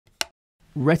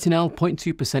Retinal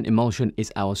 0.2% emulsion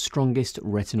is our strongest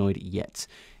retinoid yet.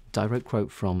 Direct quote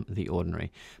from The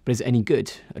Ordinary. But is it any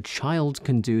good? A child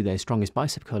can do their strongest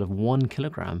bicep curl of 1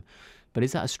 kilogram, but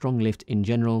is that a strong lift in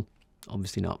general?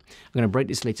 Obviously not. I'm going to break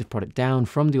this latest product down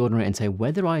from The Ordinary and say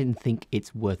whether I think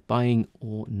it's worth buying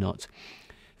or not.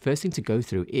 First thing to go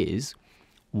through is,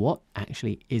 what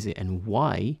actually is it and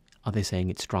why are they saying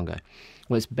it's stronger?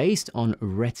 Well, it's based on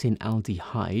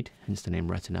retinaldehyde, hence the name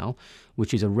retinal,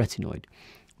 which is a retinoid.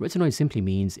 Retinoid simply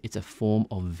means it's a form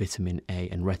of vitamin A,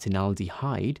 and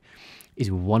retinaldehyde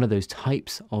is one of those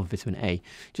types of vitamin A.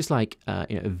 Just like a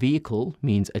vehicle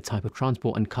means a type of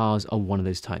transport, and cars are one of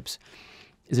those types.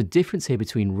 There's a difference here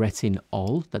between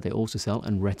retinol, that they also sell,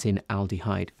 and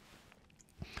retinaldehyde.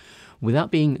 Without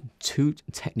being too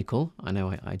technical, I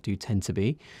know I do tend to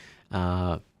be,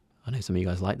 I know some of you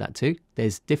guys like that too.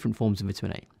 There's different forms of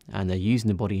vitamin A, and they're used in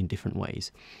the body in different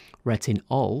ways.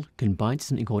 Retinol can bind to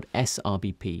something called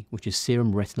SRBP, which is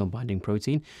serum retinol binding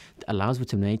protein that allows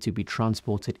vitamin A to be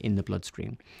transported in the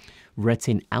bloodstream.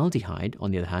 Retinaldehyde, on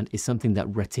the other hand, is something that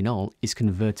retinol is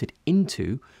converted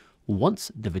into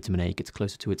once the vitamin A gets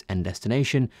closer to its end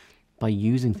destination by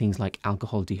using things like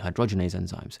alcohol dehydrogenase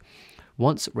enzymes.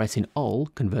 Once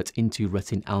retinol converts into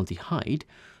retinaldehyde,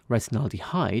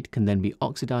 retinaldehyde can then be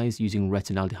oxidized using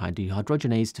retinaldehyde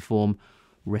dehydrogenase to form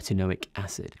retinoic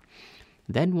acid.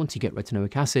 Then once you get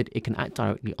retinoic acid, it can act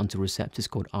directly onto receptors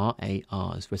called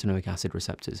RARs, retinoic acid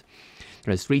receptors.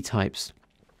 There's 3 types,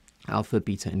 alpha,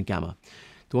 beta, and gamma.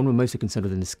 The one we're mostly concerned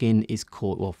with in the skin is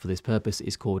called, well, for this purpose,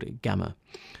 is called gamma.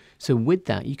 So with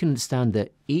that, you can understand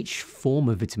that each form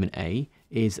of vitamin A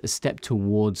is a step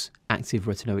towards active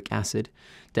retinoic acid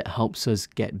that helps us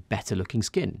get better looking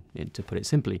skin, to put it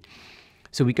simply.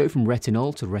 So we go from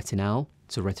retinol to retinal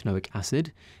to retinoic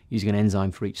acid using an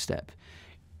enzyme for each step.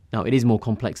 Now, it is more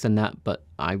complex than that, but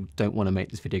I don't want to make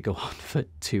this video go on for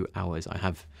 2 hours. I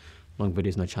have long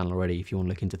videos on my channel already if you want to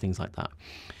look into things like that.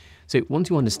 So once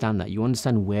you understand that, you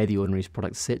understand where the Ordinary's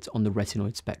product sits on the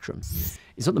retinoid spectrum.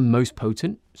 It's not the most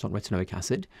potent, it's not retinoic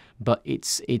acid, but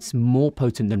it's more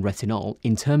potent than retinol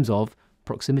in terms of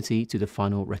proximity to the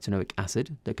final retinoic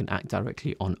acid that can act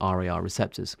directly on RAR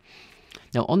receptors.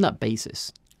 Now, on that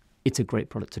basis, it's a great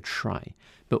product to try.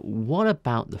 But what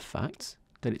about the fact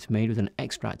that it's made with an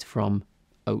extract from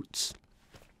oats?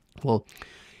 Well,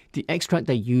 the extract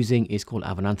they're using is called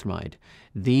avenanthamide.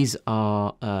 These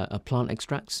are plant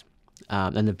extracts.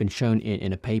 And they've been shown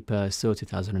in a paper, SUR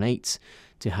 2008,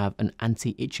 to have an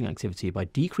anti-itching activity by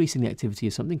decreasing the activity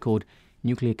of something called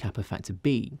nuclear kappa factor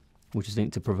B, which is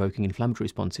linked to provoking inflammatory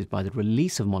responses by the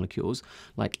release of molecules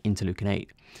like interleukin 8.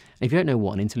 And if you don't know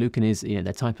what an interleukin is, they're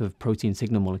a type of protein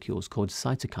signal molecules called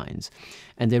cytokines,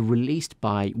 and they're released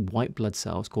by white blood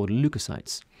cells called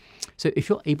leukocytes. So if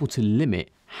you're able to limit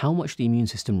how much the immune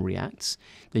system reacts,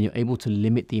 then you're able to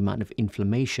limit the amount of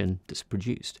inflammation that's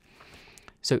produced.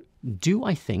 So do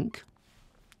I think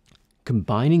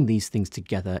combining these things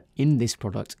together in this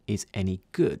product is any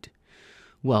good?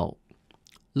 Well,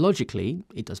 logically,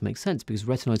 it does make sense because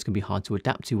retinoids can be hard to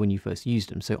adapt to when you first use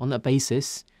them. So on that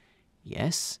basis,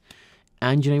 yes.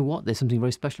 And you know what? There's something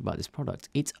very special about this product.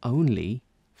 It's only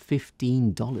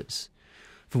 $15.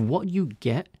 For what you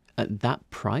get at that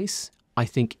price, I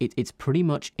think it's pretty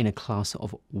much in a class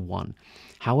of 1.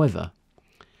 However,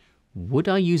 would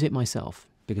I use it myself?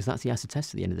 Because that's the acid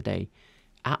test at the end of the day.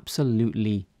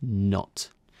 Absolutely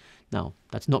not. Now,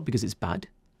 that's not because it's bad,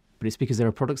 but it's because there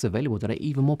are products available that are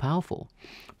even more powerful.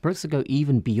 Products that go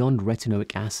even beyond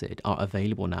retinoic acid are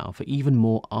available now for even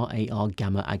more RAR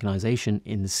gamma agonization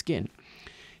in the skin.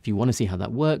 If you want to see how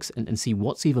that works and see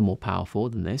what's even more powerful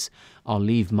than this, I'll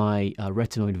leave my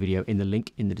retinoid video in the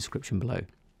link in the description below.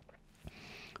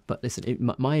 But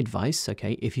listen, my advice,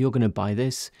 okay, if you're going to buy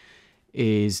this,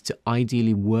 is to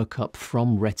ideally work up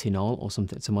from retinol or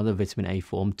some other vitamin A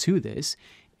form to this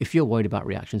if you're worried about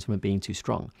reactions from it being too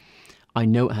strong. I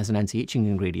know it has an anti-itching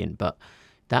ingredient, but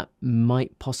that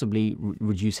might possibly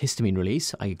reduce histamine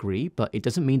release, I agree, but it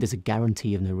doesn't mean there's a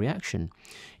guarantee of no reaction.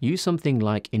 Use something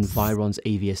like Environ's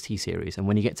AVST series, and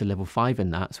when you get to level 5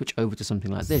 in that, switch over to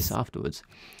something like this afterwards.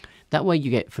 That way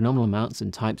you get phenomenal amounts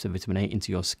and types of vitamin A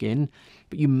into your skin,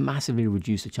 but you massively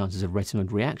reduce the chances of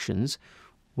retinoid reactions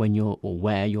when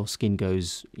where your skin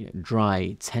goes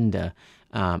dry, tender,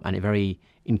 and it very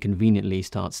inconveniently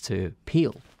starts to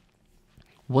peel.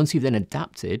 Once you've then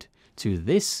adapted to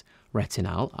this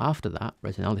retinal, after that,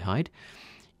 retinaldehyde,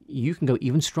 you can go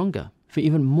even stronger for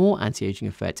even more anti-aging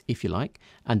effect if you like,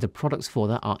 and the products for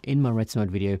that are in my retinoid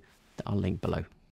video that I'll link below.